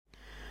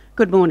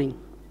Good morning.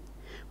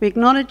 We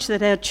acknowledge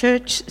that our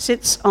church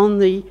sits on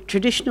the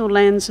traditional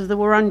lands of the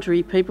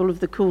Wurundjeri people of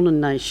the Kulin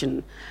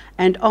Nation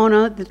and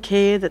honour the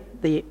care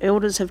that the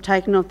elders have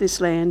taken of this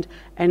land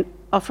and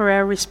offer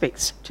our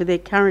respects to their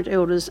current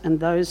elders and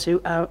those who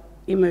are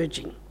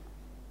emerging.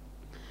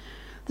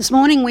 This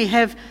morning we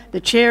have the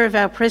chair of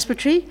our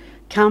presbytery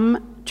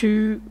come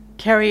to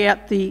carry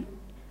out the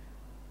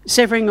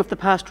severing of the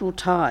pastoral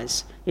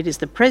ties. It is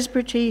the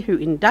presbytery who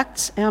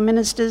inducts our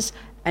ministers,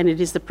 and it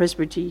is the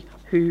presbytery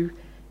who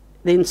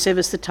then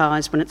severs the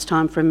ties when it's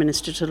time for a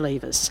minister to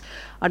leave us.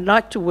 I'd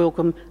like to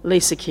welcome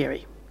Lisa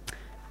Carey.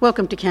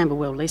 Welcome to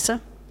Camberwell,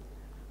 Lisa.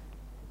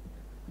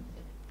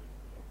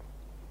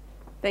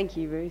 Thank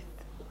you, Ruth.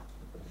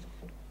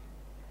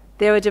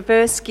 There are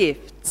diverse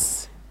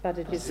gifts, but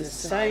it is the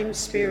same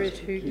Spirit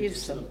who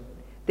gives them.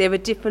 There are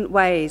different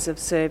ways of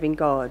serving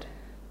God,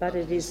 but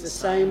it is the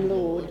same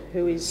Lord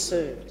who is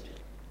served.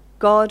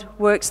 God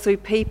works through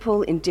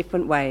people in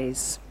different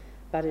ways,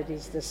 but it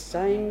is the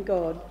same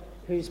God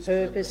whose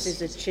purpose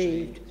is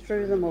achieved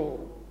through them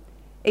all.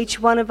 Each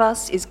one of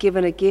us is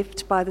given a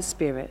gift by the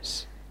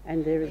Spirit,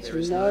 and there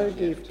is no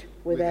gift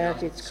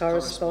without its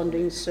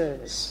corresponding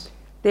service.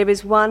 There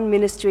is one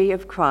ministry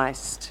of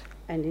Christ,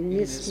 and in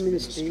this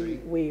ministry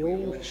we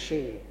all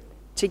share.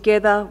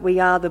 Together we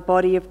are the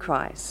body of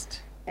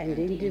Christ, and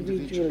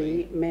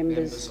individually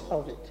members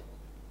of it.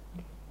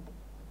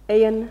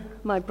 Ian,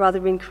 my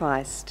brother in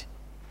Christ,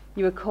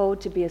 you are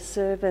called to be a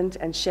servant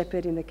and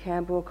shepherd in the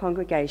Camberwell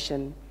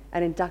congregation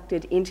and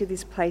inducted into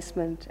this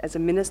placement as a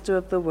minister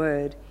of the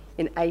Word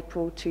in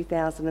April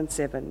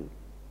 2007.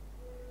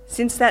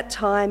 Since that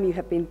time, you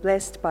have been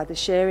blessed by the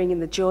sharing in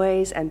the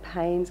joys and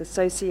pains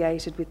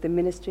associated with the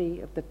ministry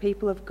of the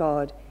people of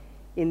God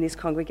in this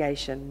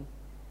congregation.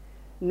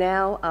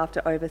 Now,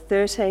 after over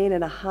 13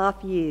 and a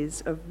half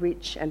years of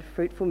rich and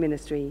fruitful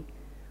ministry,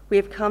 we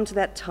have come to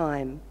that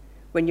time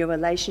when your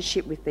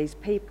relationship with these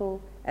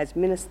people as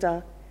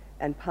minister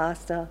and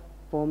pastor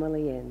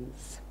formally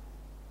ends.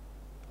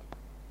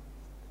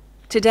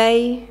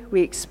 Today,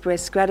 we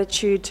express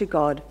gratitude to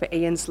God for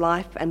Ian's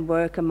life and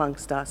work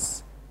amongst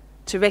us,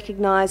 to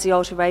recognise the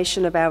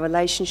alteration of our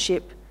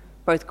relationship,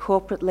 both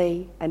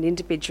corporately and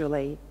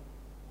individually,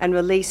 and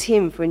release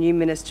him for a new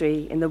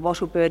ministry in the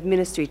Wattlebird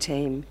ministry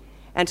team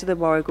and to the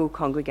Warragul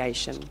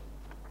congregation.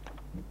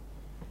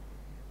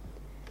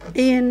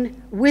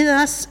 Ian, with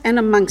us and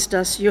amongst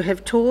us, you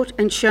have taught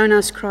and shown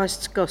us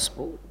Christ's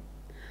gospel.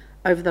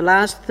 Over the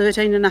last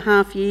 13 and a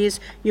half years,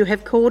 you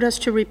have called us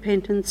to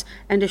repentance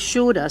and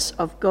assured us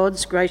of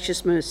God's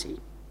gracious mercy.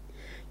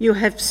 You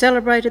have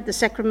celebrated the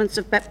sacraments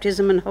of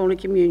baptism and Holy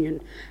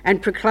Communion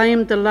and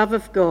proclaimed the love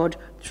of God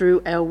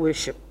through our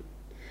worship.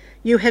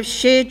 You have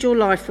shared your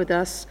life with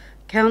us,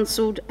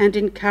 counselled and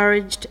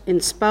encouraged,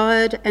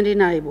 inspired and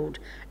enabled,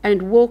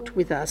 and walked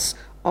with us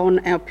on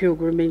our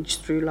pilgrimage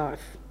through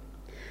life.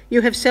 You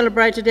have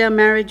celebrated our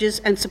marriages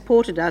and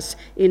supported us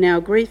in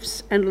our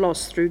griefs and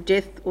loss through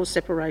death or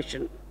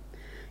separation.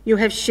 You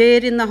have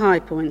shared in the high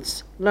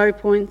points, low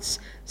points,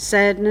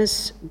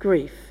 sadness,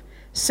 grief,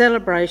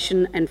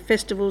 celebration and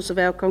festivals of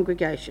our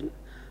congregation.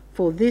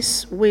 For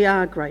this we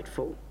are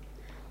grateful.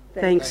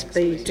 Thanks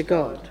be to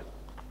God.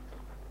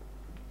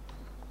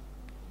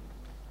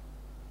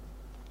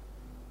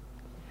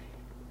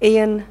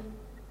 Ian,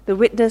 the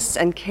witness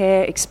and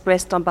care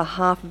expressed on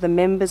behalf of the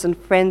members and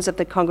friends of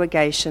the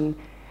congregation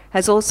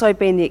has also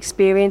been the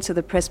experience of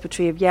the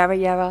Presbytery of Yarra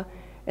Yarra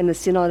and the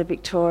Synod of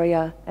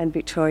Victoria and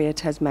Victoria,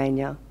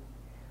 Tasmania.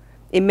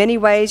 In many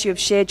ways, you have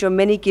shared your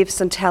many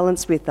gifts and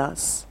talents with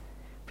us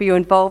for your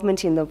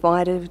involvement in the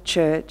wider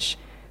church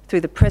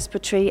through the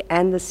Presbytery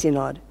and the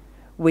Synod.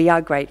 We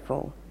are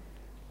grateful.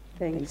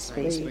 Thanks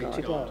be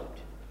to God.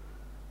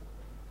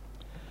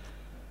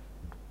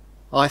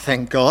 I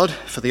thank God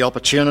for the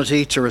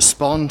opportunity to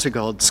respond to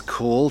God's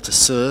call to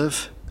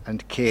serve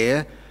and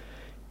care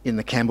in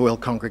the Camberwell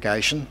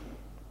congregation.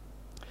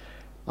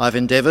 I've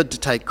endeavoured to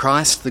take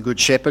Christ, the Good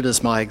Shepherd,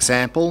 as my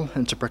example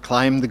and to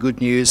proclaim the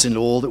good news in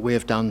all that we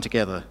have done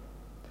together.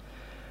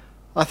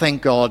 I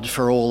thank God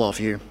for all of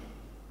you,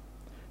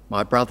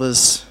 my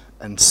brothers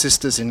and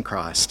sisters in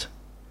Christ,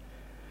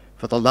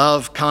 for the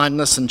love,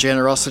 kindness and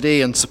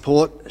generosity and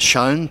support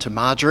shown to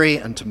Marjorie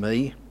and to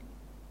me.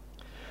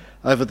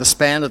 Over the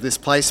span of this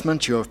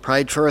placement, you have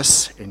prayed for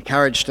us,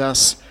 encouraged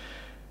us.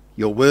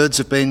 Your words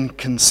have been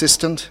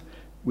consistent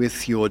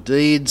with your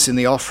deeds in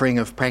the offering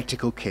of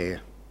practical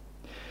care.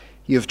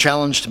 You have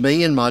challenged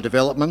me in my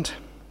development,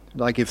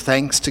 and I give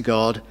thanks to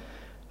God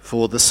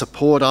for the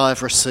support I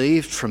have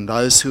received from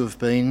those who have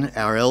been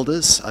our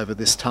elders over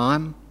this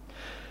time,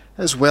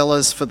 as well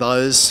as for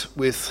those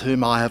with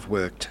whom I have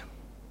worked,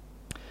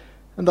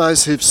 and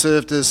those who've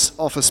served as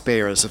office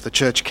bearers of the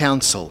Church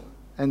Council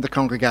and the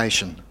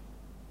congregation.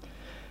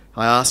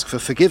 I ask for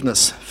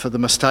forgiveness for the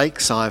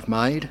mistakes I have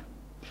made,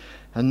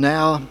 and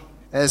now,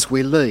 as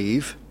we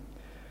leave,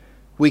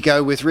 we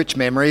go with rich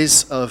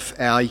memories of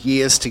our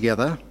years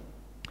together,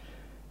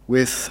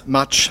 with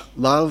much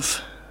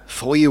love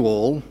for you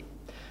all,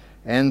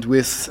 and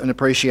with an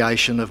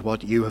appreciation of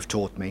what you have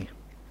taught me.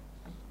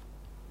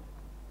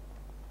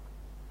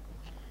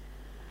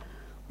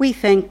 We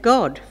thank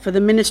God for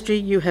the ministry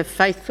you have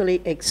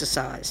faithfully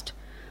exercised.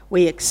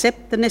 We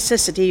accept the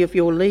necessity of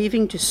your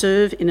leaving to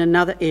serve in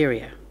another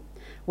area.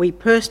 We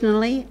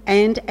personally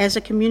and as a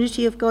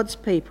community of God's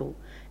people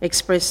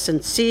express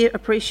sincere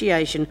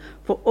appreciation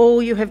for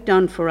all you have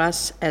done for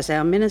us as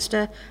our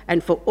minister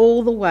and for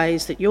all the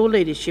ways that your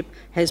leadership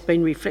has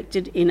been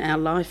reflected in our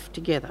life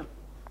together.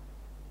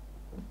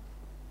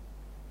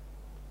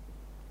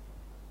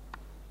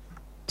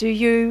 Do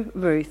you,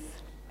 Ruth,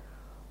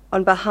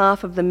 on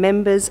behalf of the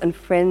members and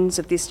friends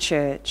of this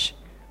church,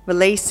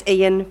 release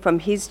Ian from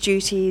his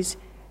duties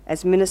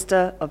as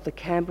minister of the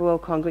Camberwell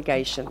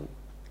congregation?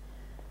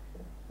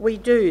 We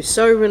do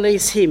so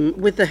release him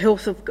with the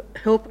help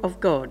of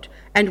God,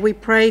 and we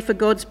pray for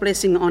God's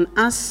blessing on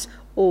us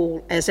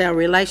all as our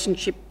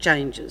relationship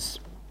changes.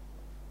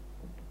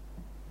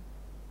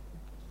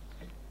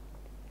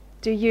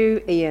 Do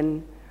you,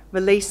 Ian,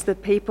 release the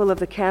people of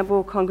the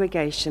Camberwell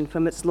congregation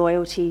from its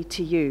loyalty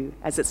to you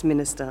as its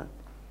minister?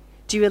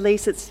 Do you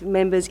release its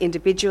members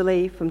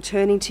individually from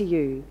turning to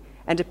you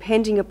and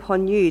depending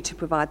upon you to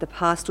provide the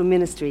pastoral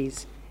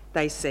ministries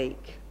they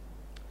seek?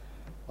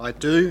 I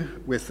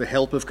do, with the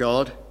help of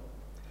God.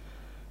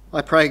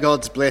 I pray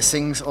God's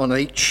blessings on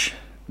each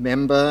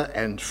member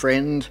and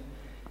friend,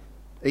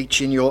 each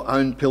in your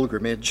own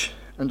pilgrimage,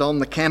 and on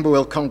the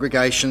Camberwell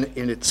congregation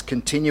in its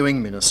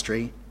continuing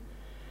ministry,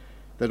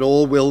 that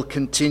all will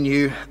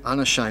continue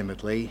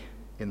unashamedly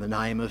in the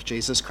name of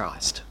Jesus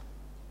Christ.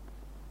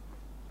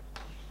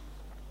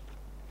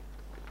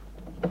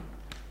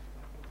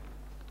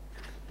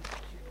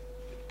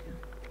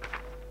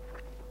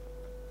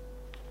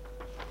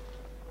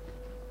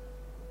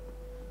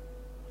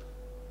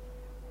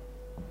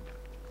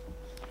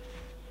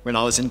 When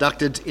I was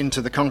inducted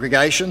into the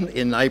congregation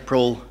in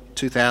April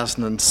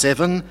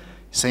 2007,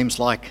 seems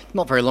like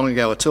not very long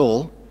ago at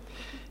all,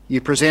 you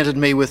presented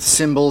me with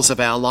symbols of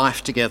our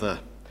life together: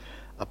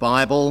 a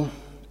Bible,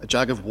 a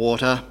jug of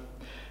water,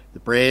 the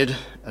bread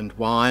and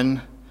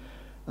wine,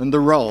 and the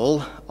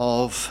roll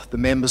of the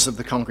members of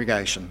the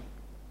congregation.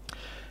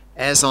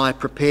 As I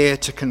prepare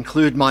to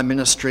conclude my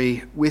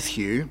ministry with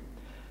you,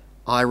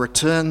 I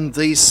return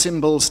these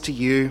symbols to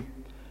you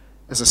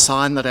as a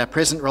sign that our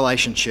present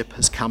relationship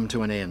has come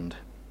to an end.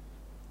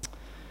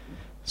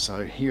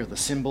 So here are the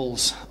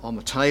symbols on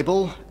the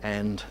table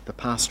and the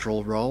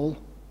pastoral roll.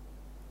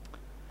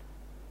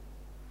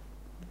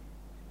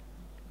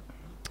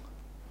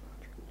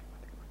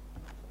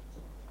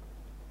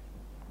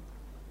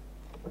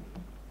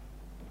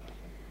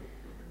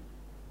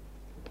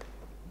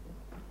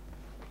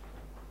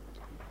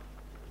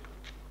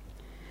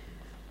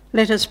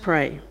 Let us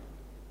pray.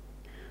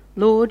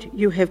 Lord,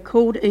 you have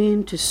called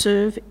Ian to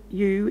serve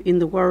you in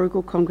the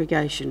Warrigal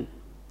congregation.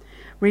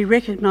 We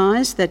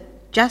recognise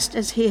that just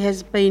as he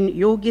has been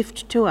your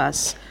gift to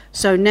us,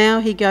 so now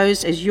he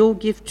goes as your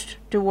gift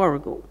to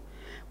Warrigal.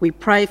 We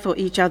pray for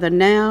each other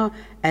now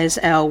as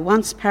our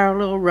once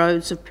parallel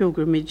roads of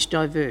pilgrimage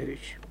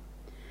diverge.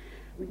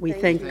 We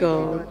thank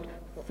God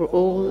for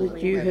all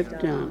that you have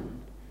done,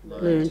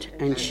 learnt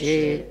and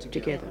shared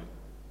together.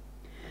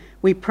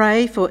 We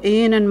pray for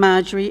Ian and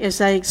Marjorie as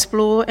they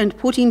explore and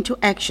put into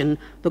action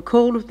the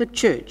call of the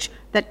church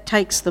that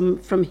takes them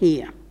from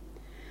here.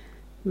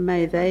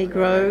 May they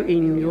grow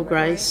in your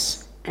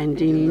grace and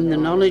in the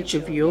knowledge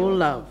of your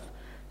love,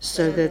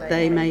 so that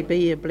they may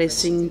be a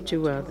blessing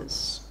to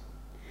others.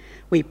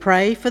 We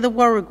pray for the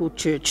Warrigal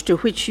Church to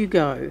which you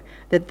go,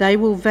 that they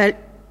will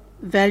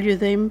value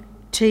them,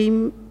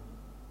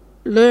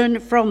 learn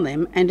from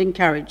them and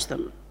encourage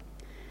them.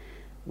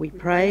 We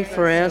pray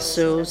for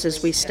ourselves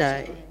as we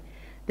stay,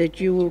 that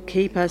you will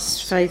keep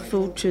us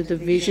faithful to the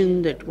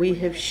vision that we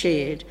have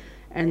shared,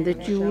 and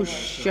that you will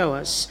show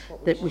us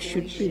that we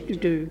should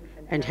do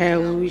and how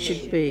we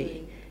should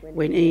be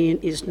when Ian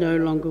is no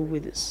longer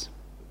with us.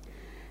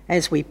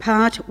 As we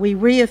part, we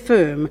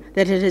reaffirm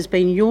that it has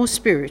been your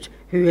Spirit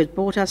who has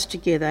brought us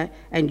together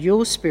and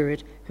your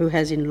Spirit who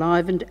has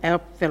enlivened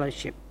our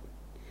fellowship.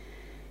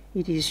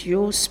 It is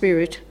your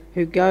Spirit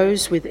who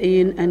goes with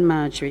Ian and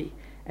Marjorie,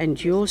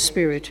 and your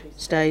Spirit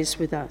stays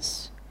with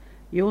us.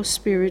 Your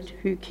Spirit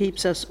who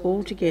keeps us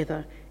all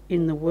together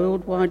in the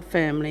worldwide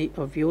family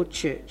of your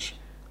church.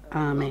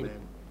 Amen. Amen.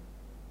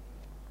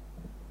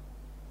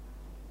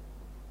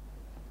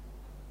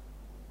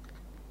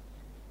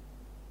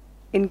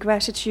 In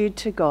gratitude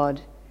to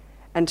God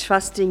and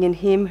trusting in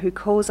him who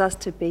calls us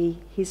to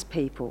be his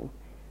people,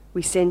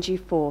 we send you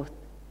forth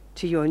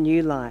to your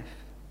new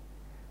life.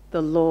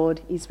 The Lord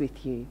is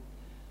with you.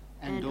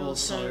 And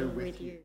also with you.